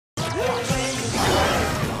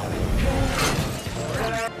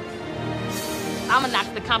I'ma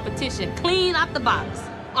knock the competition clean out the box.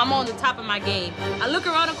 I'm on the top of my game. I look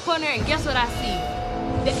around the corner and guess what I see?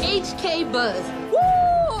 The HK Buzz.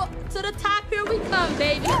 Woo! To the top, here we come,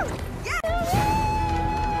 baby.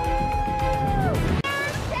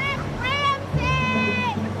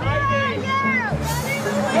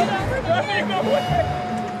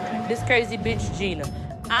 This crazy bitch Gina.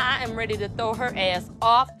 I am ready to throw her ass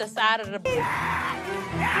off the side of the bed.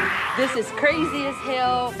 This is crazy as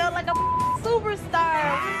hell. Felt like a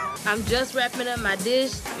superstar. I'm just wrapping up my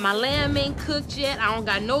dish. My lamb ain't cooked yet. I don't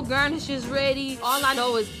got no garnishes ready. All I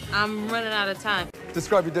know is I'm running out of time.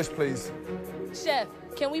 Describe your dish, please. Chef,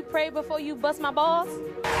 can we pray before you bust my balls?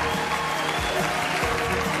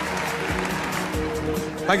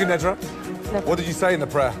 Thank you, Nedra. What did you say in the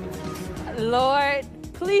prayer? Lord,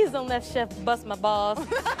 please don't let Chef bust my balls.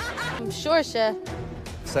 I'm sure, Chef.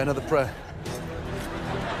 Say another prayer.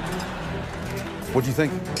 What do you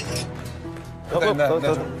think?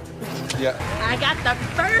 Yeah. I got the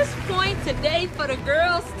first point today for the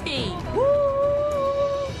girls' team. Woo!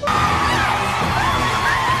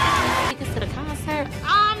 Take us to the concert.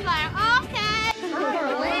 I'm like, okay.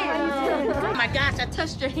 Oh my gosh, I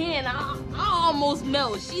touched her hand. I almost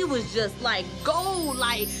melted. She was just like gold.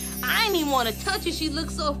 Like, I didn't even want to touch her. She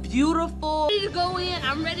looked so beautiful. Ready to go in.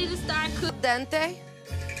 I'm ready to start cooking. Dente?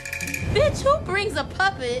 Bitch, who brings a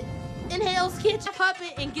puppet in Hell's Kitchen?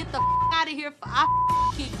 Puppet and get the out of here for I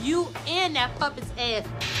kick you and that puppet's ass.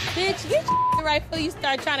 Bitch, get your right before you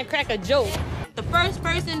start trying to crack a joke. The first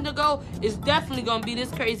person to go is definitely gonna be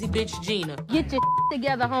this crazy bitch Gina. Get your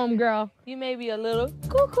together, homegirl. You may be a little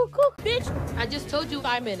cuckoo. Bitch, I just told you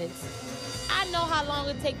 5 minutes. I know how long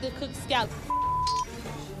it take to cook scallops.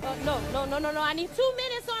 No. I need 2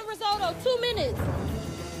 minutes on risotto. 2 minutes.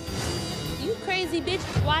 You crazy bitch.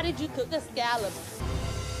 Why did you cook the scallops?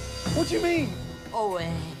 What do you mean? Oh,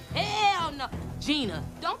 hell no. Gina,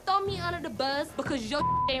 don't throw me under the bus because your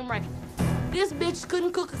ain't right. This bitch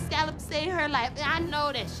couldn't cook a scallop to save her life. I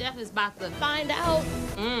know that chef is about to find out.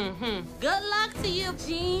 Good luck to you,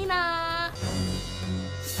 Gina.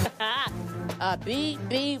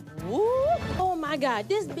 Beep, woo. Oh my God,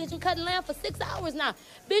 this bitch been cutting lamb for 6 hours now.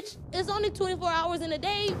 Bitch, it's only 24 hours in a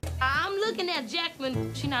day. I'm looking at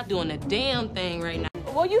Jacqueline. She not doing a damn thing right now.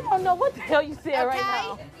 Well, you don't know what the hell you said right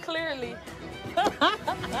now. Clearly.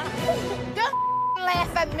 Don't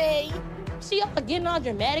laugh at me. She up getting all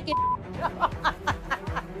dramatic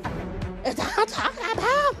and I'm talking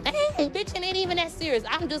about, hey, bitch, it ain't even that serious.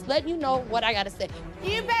 I'm just letting you know what I gotta say.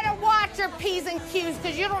 You better watch your P's and Q's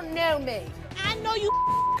because you don't know me. I know you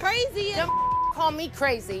crazy. Don't call me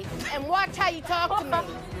crazy and watch how you talk to me.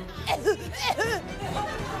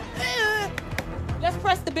 Let's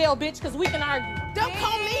press the bell, bitch, because we can argue. Don't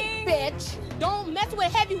call me bitch. Don't mess with a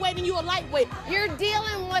heavyweight and you a lightweight. You're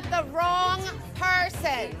dealing with the wrong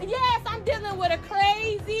person. Yes, I'm dealing with a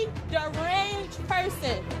crazy, deranged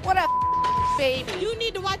person. What a baby. You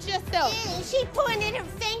need to watch yourself. She pointed her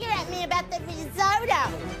finger at me about the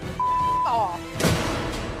risotto. Oh.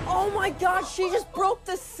 Oh my God, she just broke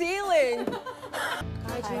the ceiling.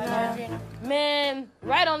 Hi, Gina. Man,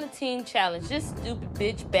 right on the team challenge. This stupid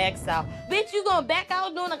bitch backs out. Bitch, you gonna back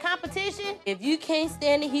out doing a competition? If you can't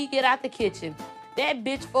stand the heat, get out the kitchen. That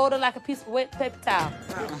bitch folded like a piece of wet paper towel.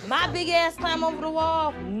 My big ass climb over the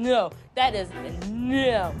wall? No, that is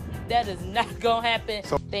not gonna happen.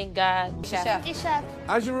 So, thank God. Chef. Hey, Chef.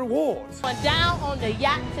 As your reward. Went down on the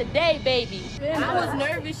yacht today, baby. I was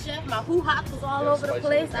nervous, Chef. My hoo-ha was all over the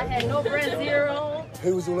place. I had no bread zero.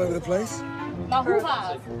 Who was all over the place? My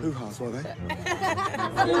hoo-ha. Hoo-ha's, what are they?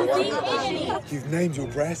 Susie and Annie. You've named your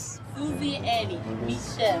breasts. Susie and Annie. Meet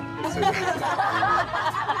Chef.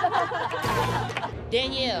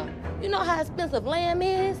 Danielle, you know how expensive lamb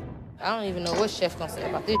is? I don't even know what Chef gonna say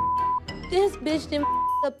about this. This bitch done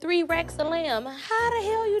up 3 racks of lamb. How the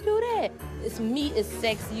hell you do that? This meat is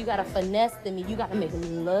sexy. You gotta finesse the meat. You gotta make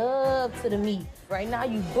love to the meat. Right now,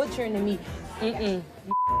 you butchering the meat. You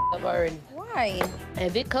up already. Why?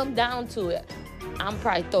 If it come down to it, I'm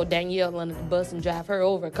probably throw Danielle under the bus and drive her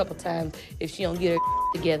over a couple times if she don't get her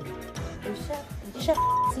together. If Chef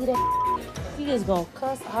see that, he is gonna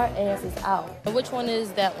cuss our asses out. And which one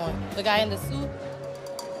is that one? The guy in the suit?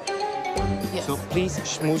 Yes. So please,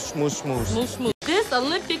 smoosh. Smoosh. This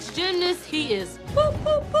Olympics gymnast, he is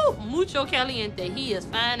mucho caliente. He is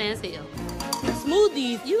fine as hell.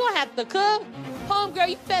 Smoothies, you gonna have to cook. Homegirl,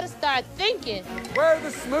 you better start thinking. Where are the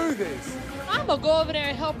smoothies? I'm gonna go over there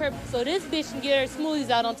and help her so this bitch can get her smoothies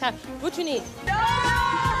out on time. What you need? No!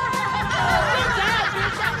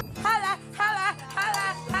 Holla.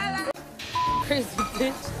 Crazy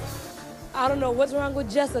bitch. I don't know what's wrong with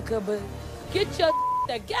Jessica, but get your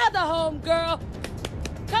together, homegirl.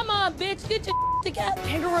 Come on, bitch, get your together.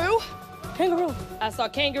 Kangaroo? Kangaroo. I saw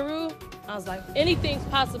kangaroo. I was like, anything's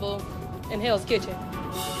possible in Hell's Kitchen.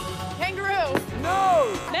 Kangaroo. No!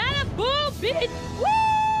 Malibu, bitch.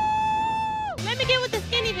 Woo! Let me get with the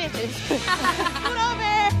skinny bitches. Scoot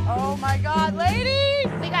over. Oh my God, ladies!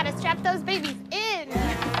 We gotta strap those babies in.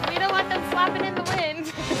 We don't want them flopping in the wind.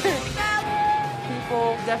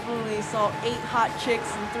 People definitely saw 8 hot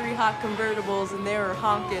chicks and 3 hot convertibles, and they were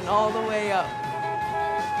honking all the way up.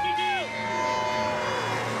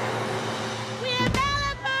 We're in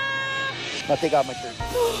Malibu. I'll take out my shirt.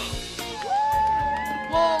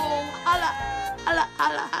 Whoa, holla, holla,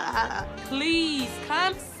 holla, holla, holla. Please,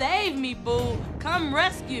 come save me, boo. Come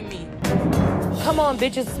rescue me. Come on,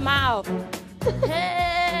 bitches, smile.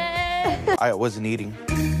 Hey. I wasn't eating.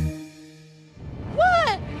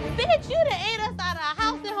 What? Bitch, you done ate us out of our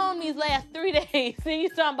house and home these last 3 days. And you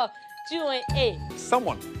talking about you ain't ate.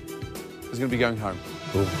 Someone is going to be going home.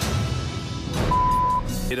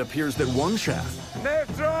 It appears that one chef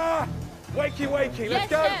Nedra! Wakey, wakey, let's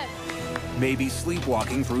go! Chef. may be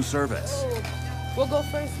sleepwalking through service. We'll go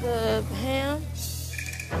first, the ham.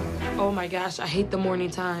 Oh my gosh, I hate the morning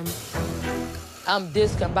time. I'm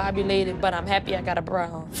discombobulated, but I'm happy I got a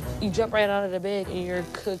bra. You jump right out of the bed and you're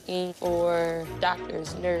cooking for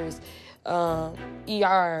doctors, nurses,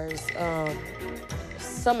 ERs,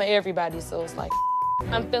 some of everybody, so it's like,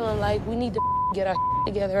 I'm feeling like we need to get our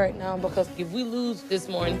together right now because if we lose this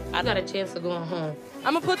morning, I got a chance of going home.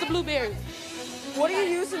 I'm gonna put the blueberries. What are you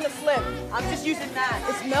using to flip? I'm just using that.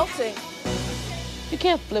 It's melting. You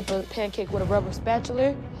can't flip a pancake with a rubber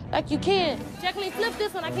spatula. Like you can. Jacqueline, flip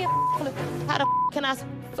this one. I can't flip it. How the can I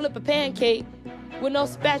flip a pancake with no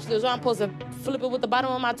spatulas? Or I'm supposed to flip it with the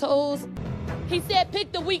bottom of my toes? He said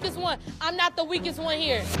pick the weakest one. I'm not the weakest one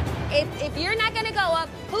here. If you're not gonna go up,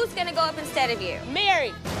 who's gonna go up instead of you?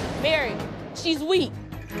 Mary. Mary. She's weak.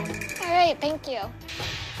 All right, thank you.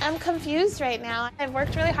 I'm confused right now. I've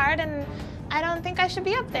worked really hard and I don't think I should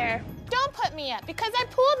be up there. Don't put me up because I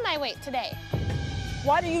pulled my weight today.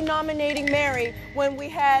 Why are you nominating Mary when we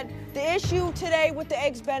had the issue today with the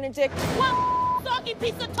Eggs Benedict? One soggy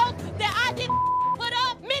piece of toast that I didn't put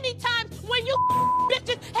up many times when you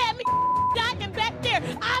bitches had me